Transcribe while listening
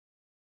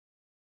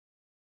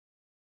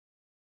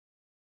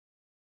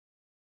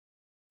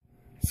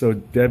So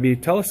Debbie,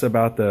 tell us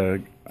about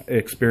the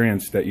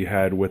experience that you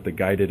had with the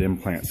guided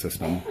implant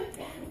system.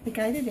 The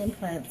guided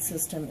implant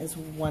system is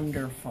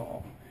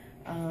wonderful.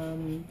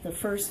 The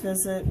first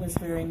visit was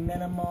very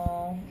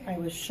minimal. I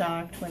was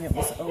shocked when it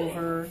was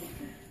over.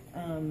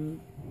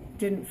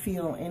 Didn't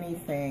feel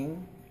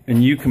anything.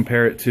 And you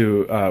compare it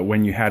to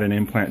when you had an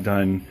implant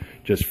done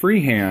just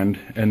freehand,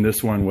 and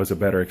this one was a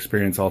better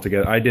experience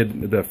altogether. I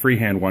did the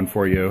freehand one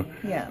for you,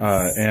 yes,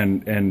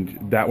 and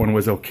that one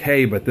was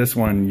okay, but this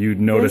one you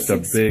noticed a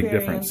big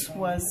difference. This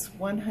was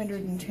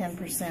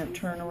 110%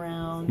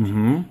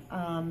 turnaround.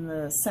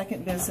 The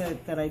second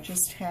visit that I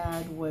just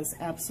had was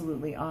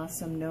absolutely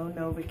awesome. No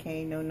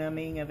Novocaine, no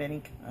numbing of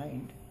any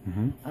kind.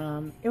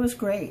 It was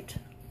great.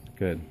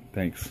 Good,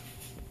 thanks.